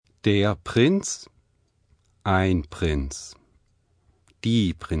Der Prinz, ein Prinz.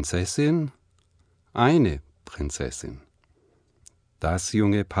 Die Prinzessin, eine Prinzessin. Das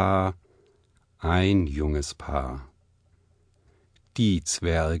junge Paar, ein junges Paar. Die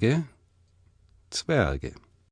Zwerge, Zwerge.